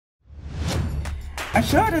a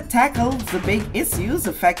show that tackles the big issues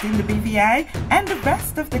affecting the BVI and the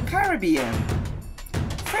rest of the Caribbean.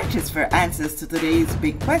 Searches for answers to today's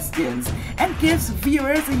big questions and gives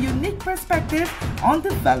viewers a unique perspective on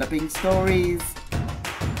developing stories.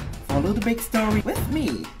 Follow the big story with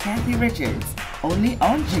me, Kathy Richards, only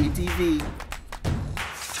on JTV.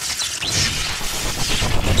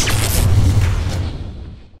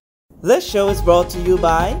 This show is brought to you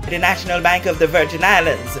by the National Bank of the Virgin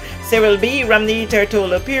Islands, Cyril B. Romney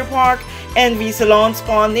Tertola Pier Park, NV Salon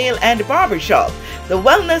Spa Nail and Barbershop, the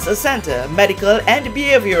Wellness Center, Medical and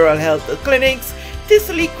Behavioral Health Clinics,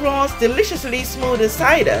 Thistly Cross Deliciously Smooth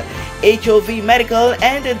Cider, HOV Medical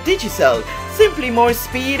and Digicel, simply more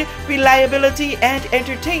speed, reliability and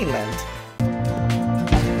entertainment.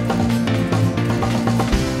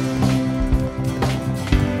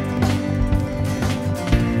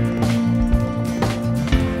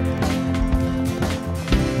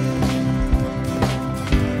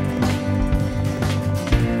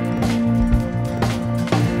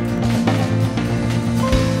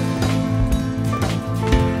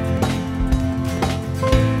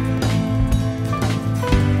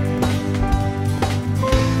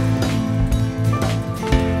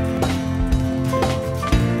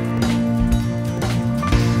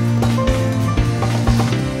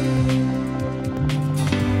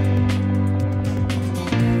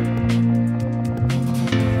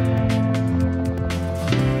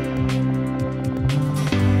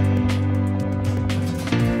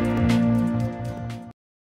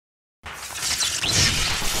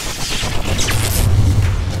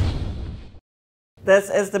 This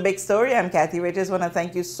is The Big Story. I'm Kathy Richards. I want to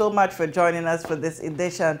thank you so much for joining us for this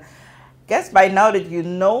edition. Guess by now that you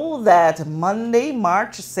know that Monday,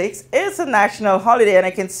 March 6th is a national holiday, and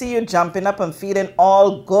I can see you jumping up and feeling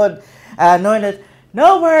all good, knowing that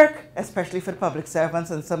no work, especially for the public servants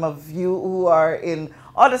and some of you who are in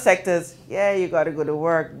other sectors, yeah, you got to go to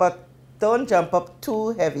work, but don't jump up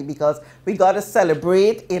too heavy because we got to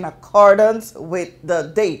celebrate in accordance with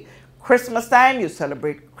the date. Christmas time, you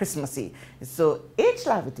celebrate Christmassy. So H.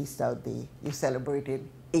 Lavity Stoutt Day, you celebrated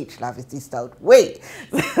H. Lavity Stoutt way.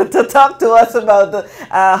 To talk to us about the,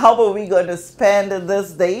 how are we going to spend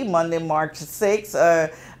this day, Monday, March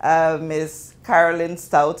 6th, Miss Carolyn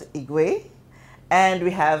Stoutt Igwe. And we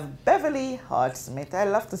have Beverly Hart-Smith. I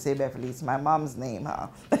love to say Beverly. It's my mom's name, huh?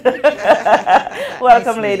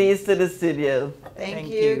 Welcome, ladies, to the studio. Thank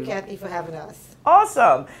you, Kathy, for having us.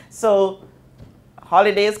 Awesome. So,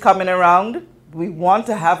 holidays coming around. We want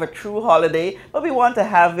to have a true holiday, but we want to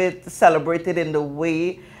have it celebrated in the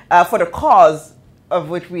way, for the cause of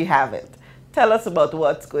which we have it. Tell us about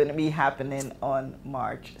what's going to be happening on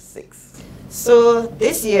March 6th. So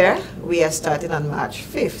this year, we are starting on March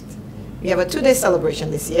 5th. We have a two-day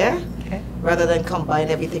celebration this year, rather than combine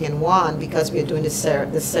everything in one, because we're doing the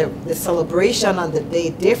celebration on the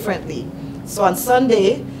day differently. So on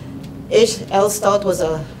Sunday, H.L. Stoutt was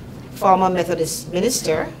a former Methodist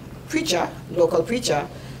minister, preacher, local preacher.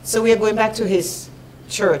 So we are going back to his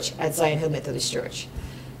church at Zion Hill Methodist Church.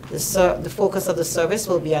 The focus of the service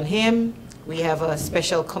will be on him. We have a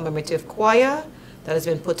special commemorative choir that has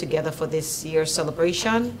been put together for this year's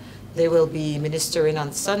celebration. They will be ministering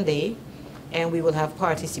on Sunday, and we will have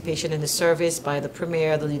participation in the service by the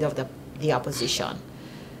premier, the leader of the opposition.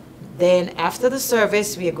 Then after the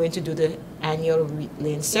service, we are going to do the annual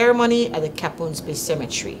laying ceremony at the Capoons Bay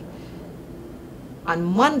Cemetery. On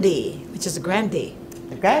Monday, which is a grand day.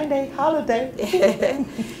 A grand day, holiday.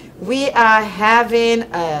 We are having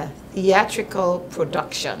a theatrical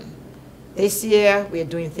production. This year, we are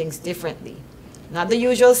doing things differently. Not the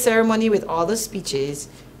usual ceremony with all the speeches.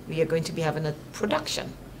 We are going to be having a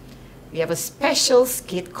production. We have a special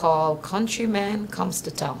skit called Countryman Comes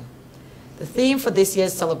to Town. The theme for this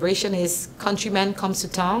year's celebration is Countryman Comes to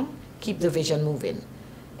Town, Keep the Vision Moving.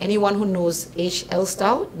 Anyone who knows H.L.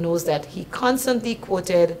 Stoutt knows that he constantly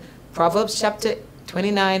quoted Proverbs chapter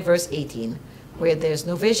 29, verse 18, where there's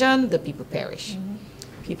no vision, the people perish.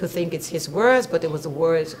 People think it's his words, but it was the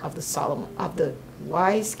words of the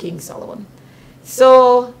wise King Solomon.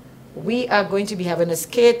 So we are going to be having a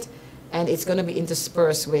skit, and it's going to be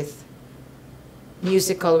interspersed with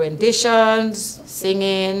musical renditions,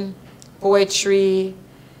 singing, poetry,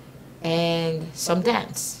 and some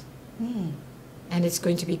dance. And it's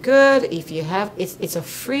going to be good. If you have, it's a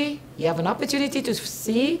free, you have an opportunity to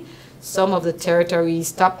see some of the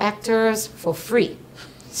territory's top actors for free.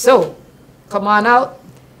 So come on out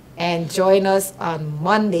and join us on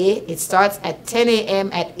Monday. It starts at 10 a.m.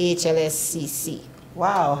 at HLSCC.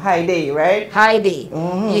 Wow, high day, right? High day.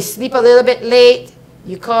 You sleep a little bit late,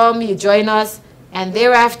 you come, you join us, And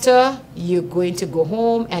thereafter, you're going to go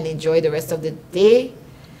home and enjoy the rest of the day.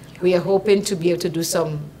 We are hoping to be able to do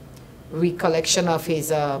some recollection of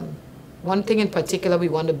his, one thing in particular we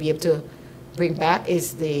want to be able to bring back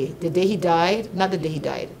is the day he died, not the day he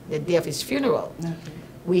died, the day of his funeral. Okay.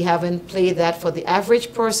 We haven't played that for the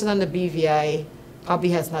average person on the BVI, probably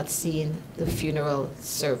has not seen the funeral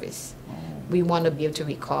service. We want to be able to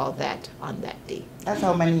recall that on that day. That's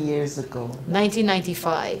how many years ago?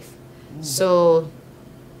 1995. So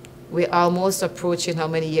we're almost approaching how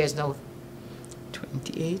many years now?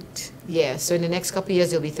 28. Yeah, so in the next couple of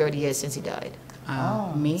years, it'll be 30 years since he died.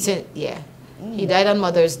 Me? Yeah. He died on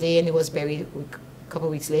Mother's Day and he was buried a couple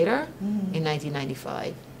of weeks later in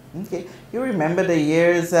 1995. Okay. You remember the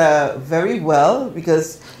years very well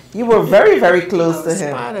because you were very, very close to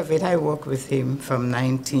him. Part of it, I worked with him from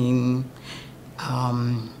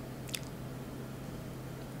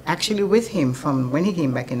actually with him from when he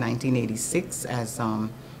came back in 1986 as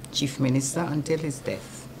Chief Minister until his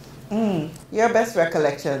death. Your best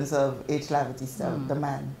recollections of H. Lavity Stoutt, the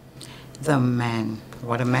man? The man.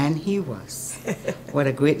 What a man he was. What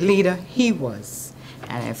a great leader he was.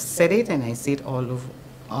 And I've said it and I say it all over.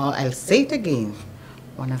 I'll say it again.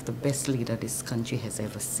 One of the best leaders this country has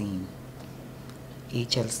ever seen.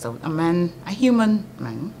 H.L. Stoutt, a man, a human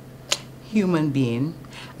man, human being,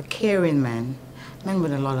 a caring man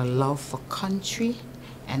with a lot of love for country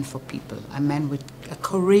and for people. A man with a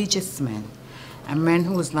courageous man. A man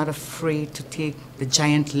who was not afraid to take the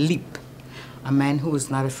giant leap. A man who was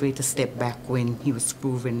not afraid to step back when he was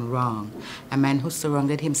proven wrong. A man who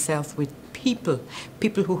surrounded himself with people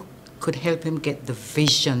who could help him get the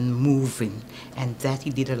vision moving. And that he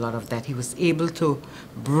did a lot of that. He was able to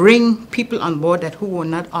bring people on board who were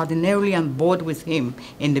not ordinarily on board with him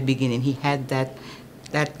in the beginning. He had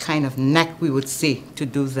that kind of knack, we would say, to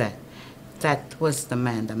do that. That was the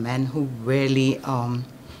man who really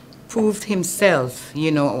proved himself,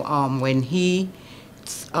 you know, when he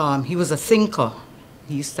was a thinker.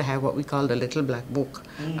 He used to have what we call the little black book.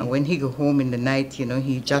 And when he go home in the night, you know,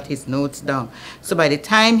 he jot his notes down. So by the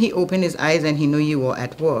time he opened his eyes and he knew you were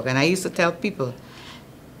at work. And I used to tell people,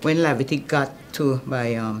 when Lavity got to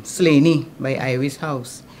by Slaney, by Iris'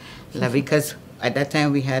 house, Lavity, because at that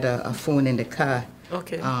time we had a phone in the car.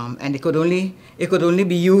 Okay. And it could only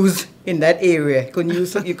be used in that area. You couldn't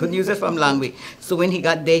use it from Langway. So when he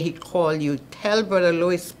got there, he called you. Tell Brother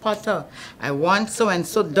Louis Potter, I want so and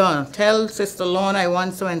so done. Tell Sister Lorna, I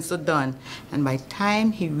want so and so done. And by the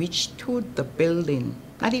time he reached to the building,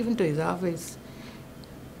 not even to his office,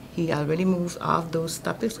 he already moved off those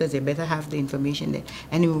topics because they better have the information there,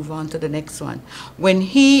 and he moved on to the next one. When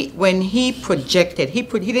he projected, he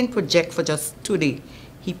didn't project for just today.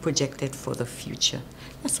 He projected for the future.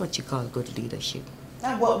 That's what you call good leadership.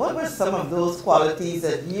 Now, what were some of those qualities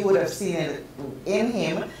that you would have seen in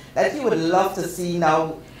him that you would love to see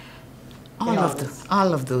now?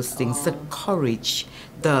 All of those things, the courage,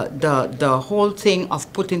 the whole thing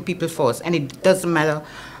of putting people first, and it doesn't matter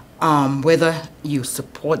whether you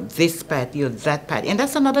support this party or that party. And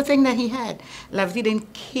that's another thing that he had. Lavity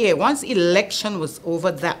didn't care. Once election was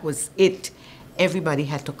over, that was it. Everybody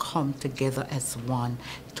had to come together as one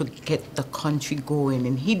to get the country going.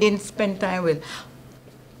 And he didn't spend time with,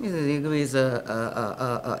 is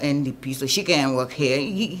a NDP, so she can't work here.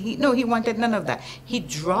 No, he wanted none of that. He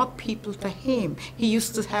brought people to him. He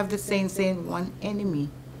used to have the saying, one enemy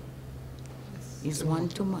is one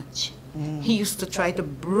too much. He used to try to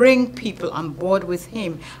bring people on board with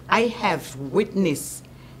him. I have witnessed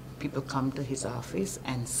people come to his office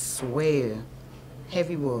and swear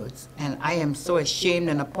heavy words, and I am so ashamed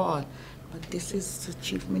and appalled. But this is the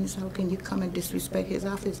Chief Minister, how can you come and disrespect his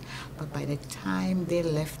office? But by the time they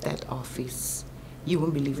left that office, you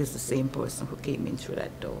won't believe it's the same person who came in through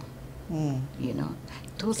that door. You know,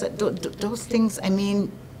 those things, I mean,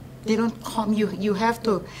 they don't come, you have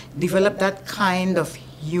to develop that kind of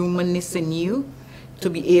humanness in you to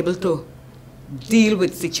be able to deal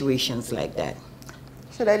with situations like that.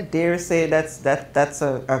 Should I dare say that's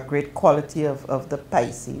a great quality of the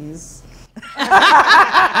Pisces?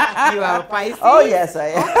 You are a Pisces? Oh, yes, I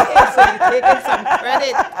am. Okay, so you're taking some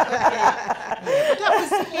credit. Okay. But that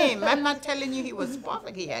was him. I'm not telling you he was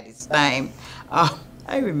perfect. He had his time.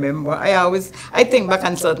 I remember, I think back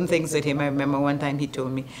on certain things with him. I remember one time he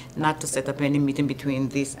told me not to set up any meeting between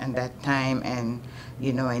this and that time, and,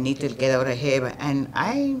 you know, I need to get out of here. And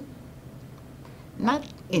I, not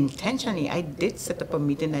intentionally, I did set up a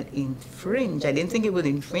meeting that infringed. I didn't think it would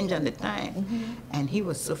infringe at the time. And he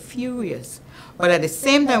was so furious. But at the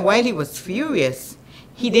same time, while he was furious,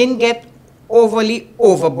 he didn't get overly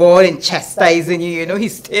overboard and chastising you, you know. He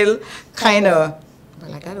still kind of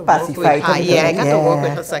Well, I got to work Pacify with her. them, Yeah, I got to work with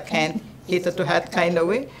yeah. her, so I can't hit her to that kind of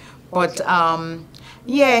way. But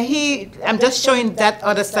yeah, I'm just showing that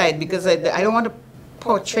other side because I don't want to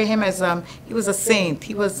portray him as he was a saint.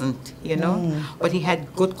 He wasn't, you know, but he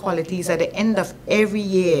had good qualities. At the end of every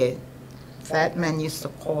year, that man used to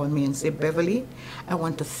call me and say, Beverly, I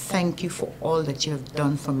want to thank you for all that you have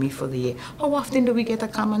done for me for the year. How often do we get a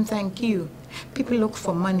common thank you? People look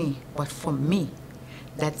for money, but for me,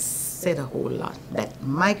 that said a whole lot, that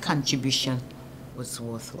my contribution was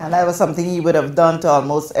worthwhile. And that was something he would have done to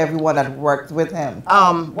almost everyone that worked with him.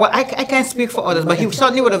 Well, I can't speak for others, but he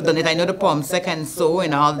certainly would have done it. I know the poem Second So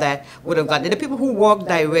and all that would have gotten it. The people who walked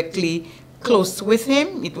directly close with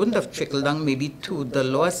him, it wouldn't have trickled down maybe to the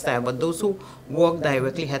lower side, but those who walked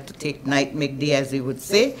directly had to take night, make day, as we would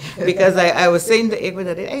say, because I was saying the Igbo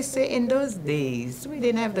that I say in those days, we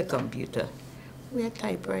didn't have the computer. We had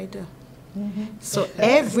typewriter. So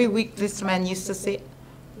every week this man used to say,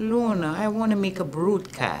 Luna, I want to make a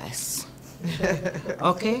broadcast.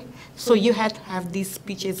 Okay? So you had to have these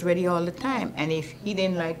speeches ready all the time. And if he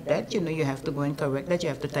didn't like that, you know, you have to go and correct that. You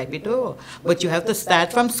have to type it over. But you have to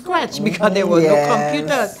start from scratch because there were no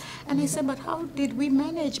computers. And I said, but how did we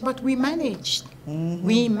manage? But we managed.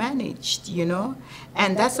 We managed, you know.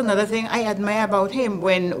 And that's another thing I admire about him.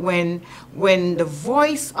 When the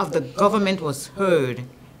voice of the government was heard,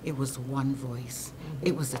 it was one voice.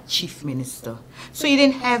 It was the chief minister. So you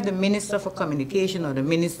didn't have the minister for communication or the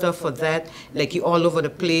minister for that, like you all over the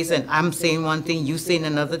place and I'm saying one thing, you saying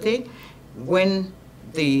another thing. When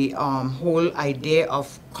the whole idea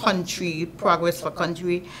of country, progress for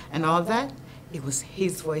country and all that, it was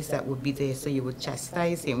his voice that would be there, so you would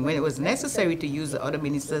chastise him. When it was necessary to use the other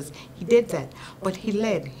ministers, he did that. But he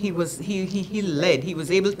led. He led. He was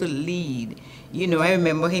able to lead. You know, I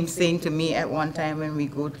remember him saying to me at one time when we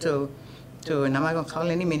go to and I'm not going to call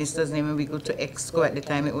any minister's name, when we go to EXCO at the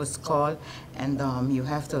time it was called, and you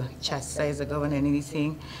have to chastise the governor and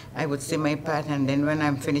anything, I would say my part, and then when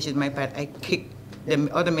I'm finished with my part, I kick the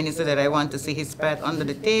other minister that I want to see his part under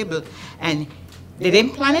the table, and they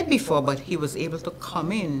didn't plan it before, but he was able to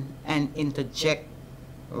come in and interject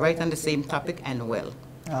right on the same topic and well.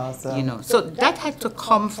 Awesome. You know, so that had to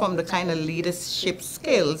come from the kind of leadership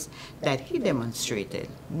skills that he demonstrated.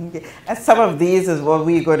 Okay. And some of these is what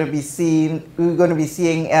we're going to be seeing. We're going to be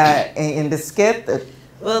seeing in the skit.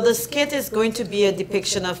 Well, the skit is going to be a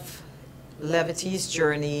depiction of Lavity's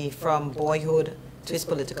journey from boyhood to his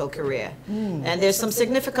political career, and there's some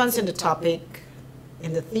significance in the topic,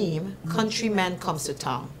 in the theme. Countryman comes to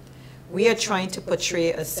town. We are trying to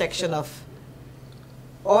portray a section of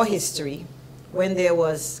our history when there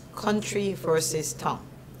was country versus tongue.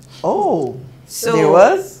 Oh, so there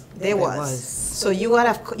was? There was. So you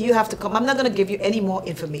have to come. I'm not going to give you any more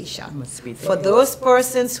information. Must be there. For those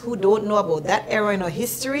persons who don't know about that era in our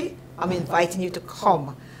history, I'm inviting you to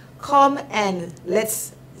come. Come and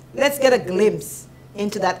let's get a glimpse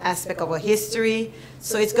into that aspect of our history.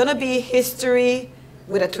 So it's going to be history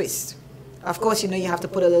with a twist. Of course, you know, you have to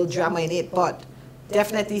put a little drama in it, but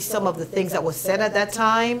definitely some of the things that were said at that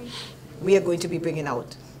time, we are going to be bringing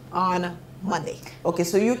out on Monday. Okay,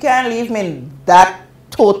 so you can't leave me in that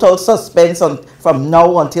total suspense from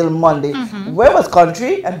now until Monday. Where was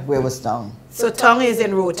country and where was town? So tongue is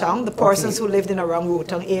in Rotong, the persons who lived in around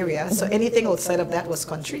Rotong area. So anything outside of that was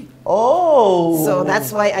country. Oh. So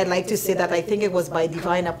that's why I like to say that I think it was by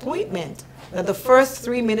divine appointment that the first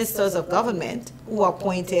 3 ministers of government who were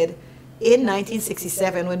appointed in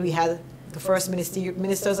 1967 when we had the first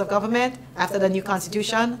ministers of government after the new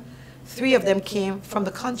constitution, 3 of them came from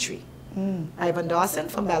the country. Ivan Dawson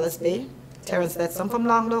from Ballast Bay, Terence Letson from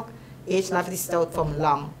Long Look, H. Lavity Stoutt from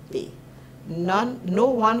Long Bay. No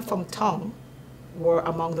one from Tongue were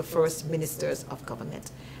among the first ministers of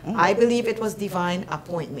government. I believe it was divine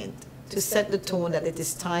appointment to set the tone that it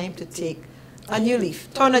is time to take a new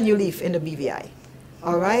leaf, turn a new leaf in the BVI.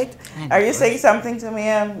 All right? Are you saying something to me,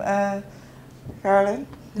 Carolyn?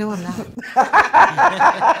 No, I'm not.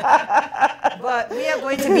 But we are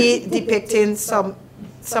going to be depicting some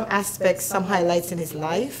aspects, some highlights in his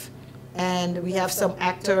life. And we have some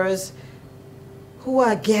actors who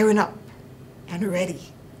are gearing up and ready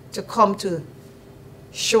to come to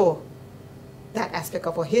show that aspect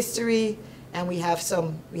of our history. And we have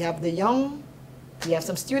the young, we have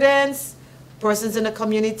some students, persons in the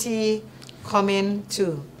community coming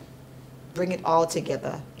to bring it all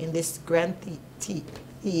together in this grand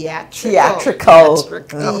theatrical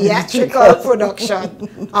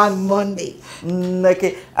production on Monday.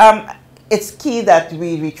 Okay. It's key that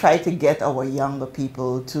we try to get our younger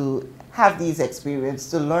people to have these experiences,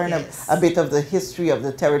 to learn a bit of the history of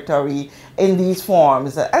the territory in these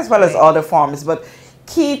forms, as well as other forms. But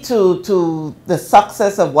key to the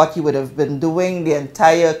success of what you would have been doing, the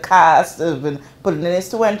entire cast have been putting in, is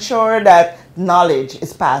to ensure that knowledge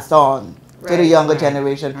is passed on to the younger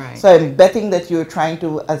generation. Right. So I'm betting that you're trying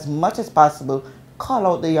to, as much as possible, call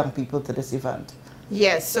out the young people to this event.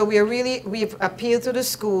 Yes, so we've appealed to the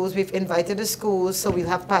schools, we've invited the schools, so we'll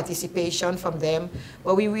have participation from them.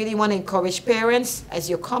 But we really want to encourage parents, as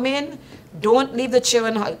you come in, don't leave the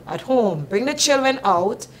children at home. Bring the children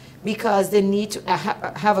out, because they need to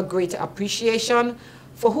have a greater appreciation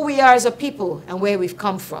for who we are as a people and where we've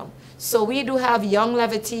come from. So we do have young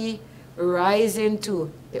Lavity rising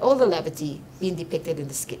to the older Lavity being depicted in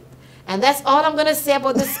the skit. And that's all I'm going to say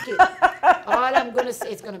about the skit. All I'm going to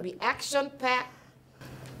say, it's going to be action-packed,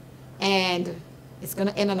 and it's going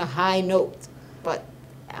to end on a high note. But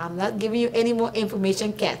I'm not giving you any more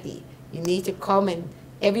information, Kathy. You need to come, and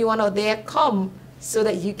everyone out there, come so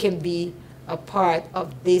that you can be a part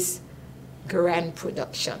of this grand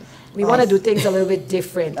production. We want to do things a little bit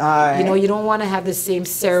different. You know, you don't want to have the same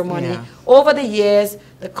ceremony. Yeah. Over the years,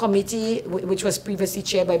 the committee, which was previously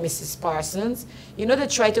chaired by Mrs. Parsons, you know, they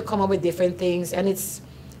try to come up with different things, and it's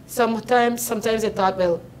sometimes they thought,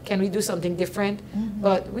 well, can we do something different?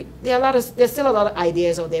 But there's still a lot of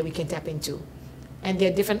ideas out there we can tap into, and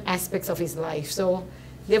there are different aspects of his life. So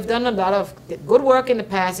they've done a lot of good work in the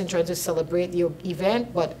past in trying to celebrate the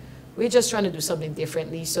event, but we're just trying to do something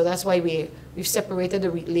differently. So that's why we've separated the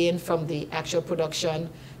Reed Lane from the actual production,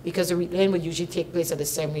 because the Reed Lane would usually take place at the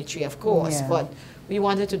cemetery, of course, but we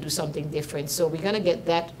wanted to do something different. So we're going to get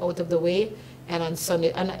that out of the way. And on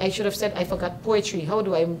Sunday, and I should have said, I forgot poetry. How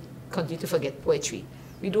do I continue to forget poetry?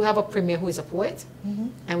 We do have a premier who is a poet,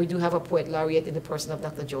 and we do have a poet laureate in the person of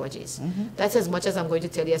Dr. Georges. That's as much as I'm going to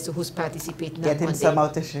tell you as to who's participating. Get him some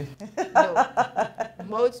out of shit. No.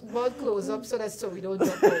 Mouth close up so we don't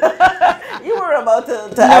jump over. You were about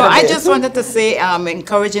to No, I just wanted to say,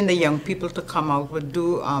 encouraging the young people to come out would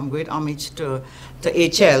do great homage to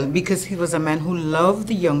HL, because he was a man who loved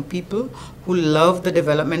the young people, who loved the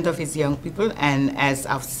development of his young people, and as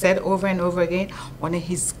I've said over and over again, one of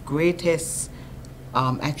his greatest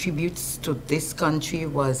attributes to this country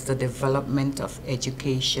was the development of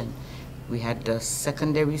education. We had the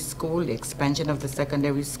secondary school, the expansion of the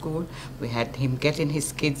secondary school. We had him getting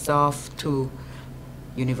his kids off to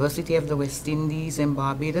University of the West Indies in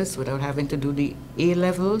Barbados without having to do the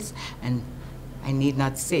A-levels. And I need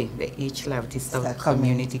not say, the H. Lavity Stoutt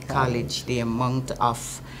Community College, the amount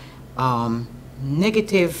of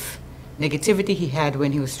negativity he had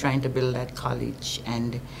when he was trying to build that college.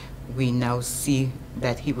 And we now see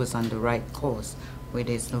that he was on the right course. Where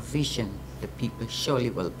there's no vision, the people surely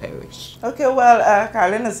will perish. Okay, well,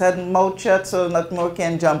 Carolyn has said mouth shut, so not more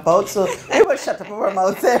can jump out. So we will shut up our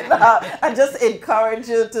mouth there now and just encourage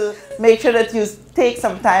you to make sure that you take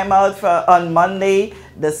some time out on Monday,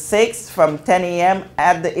 the 6th, from 10 a.m.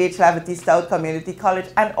 at the H. Lavity Stoutt Community College,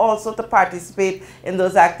 and also to participate in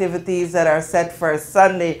those activities that are set for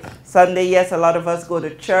Sunday. Sunday, yes, a lot of us go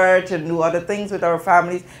to church and do other things with our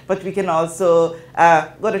families, but we can also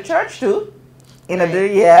go to church too.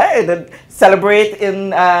 Celebrate in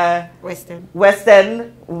West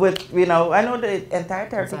End with, you know, I know the entire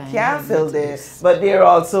territory can't fill there, but they're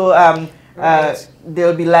also,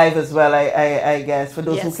 they'll be live as well, I guess, for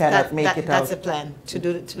those who cannot make it out. That's a plan,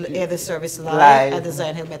 to air the service live at the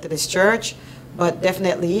Zion Hill Methodist Church. But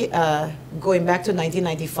definitely, going back to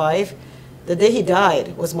 1995, the day he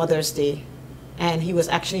died was Mother's Day, and he was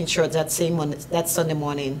actually in church that Sunday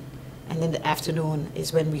morning. And in the afternoon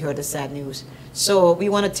is when we heard the sad news. So we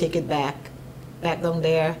want to take it back down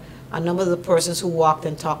there. A number of the persons who walked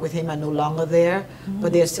and talked with him are no longer there,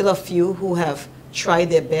 but there's still a few who have tried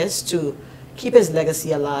their best to keep his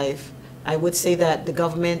legacy alive. I would say that the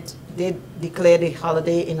government did declare the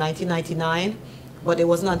holiday in 1999, but it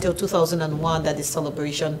wasn't until 2001 that the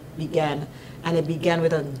celebration began. And it began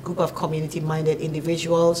with a group of community-minded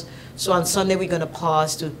individuals. So on Sunday, we're going to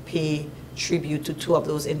pause to pay tribute to two of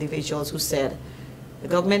those individuals who said, the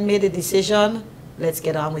government made a decision, let's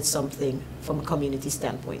get on with something from a community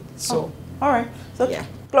standpoint. So, all right. So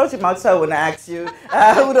close your mouth so I wouldn't ask you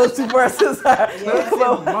who those two persons are. Yes,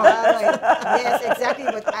 exactly,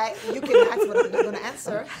 but you can ask, but I'm not going to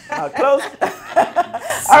answer. Close.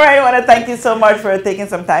 All right, I want to thank you so much for taking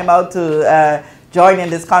some time out to join in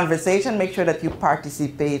this conversation. Make sure that you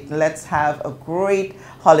participate. Let's have a great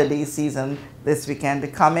holiday season this weekend to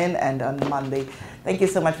come in and on Monday. Thank you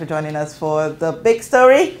so much for joining us for The Big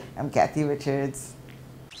Story. I'm Kathy Richards.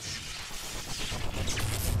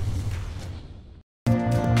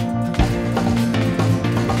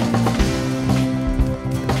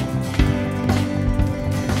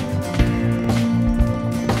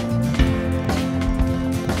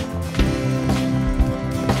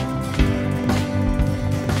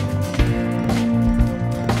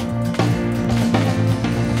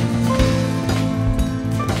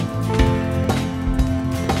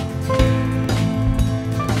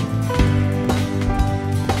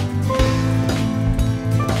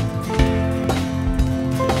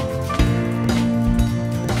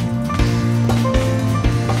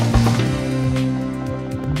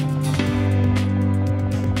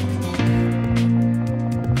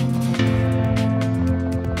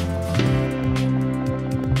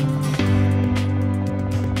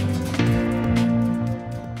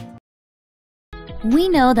 We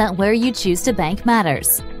know that where you choose to bank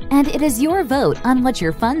matters, and it is your vote on what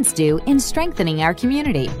your funds do in strengthening our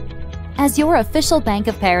community. As your official Bank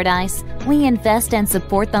of Paradise, we invest and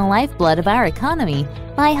support the lifeblood of our economy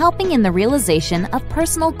by helping in the realization of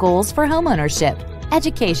personal goals for homeownership,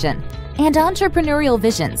 education, and entrepreneurial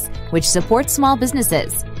visions, which support small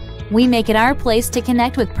businesses. We make it our place to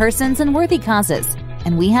connect with persons and worthy causes,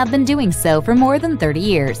 and we have been doing so for more than 30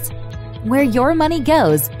 years. Where your money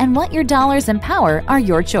goes and what your dollars empower are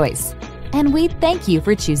your choice. And we thank you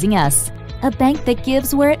for choosing us, a bank that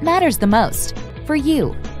gives where it matters the most, for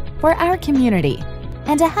you, for our community,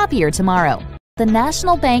 and a happier tomorrow. The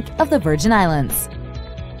National Bank of the Virgin Islands.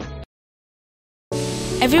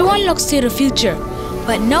 Everyone looks to the future,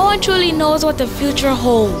 but no one truly knows what the future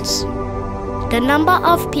holds. The number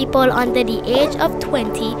of people under the age of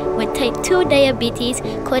 20 with type 2 diabetes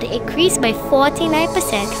could increase by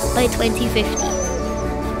 49% by 2050.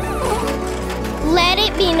 Let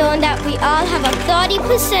it be known that we all have a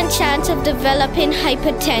 30% chance of developing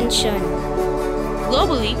hypertension.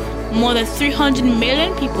 Globally, more than 300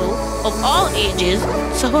 million people of all ages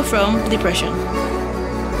suffer from depression.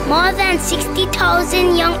 More than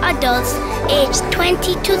 60,000 young adults aged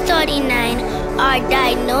 20 to 39 are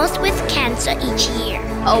diagnosed with cancer each year.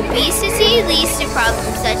 Obesity leads to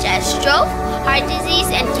problems such as stroke, heart disease,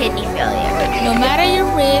 and kidney failure. No matter your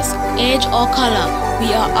race, age, or color, we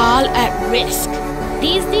are all at risk.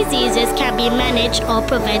 These diseases can be managed or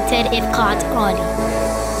prevented if caught early.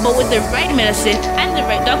 But with the right medicine and the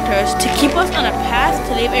right doctors to keep us on a path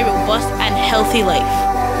to live a robust and healthy life,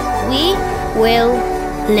 we will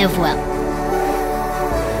live well.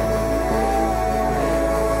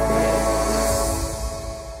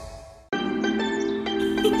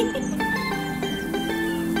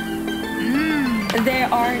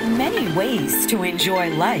 There are many ways to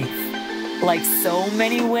enjoy life, like so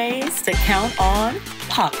many ways to count on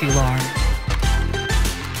Popular.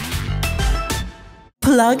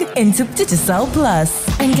 Plug into Digicel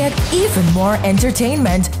Plus and get even more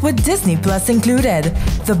entertainment with Disney Plus included.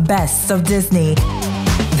 The best of Disney,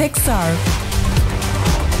 Pixar,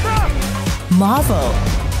 Marvel,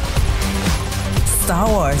 Star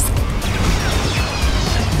Wars,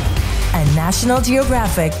 and National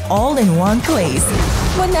Geographic all in one place.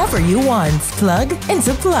 Whenever you want, plug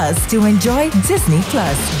into Plus to enjoy Disney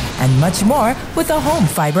Plus and much more with a home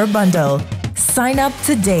fiber bundle. Sign up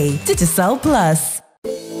today. Digicel Plus.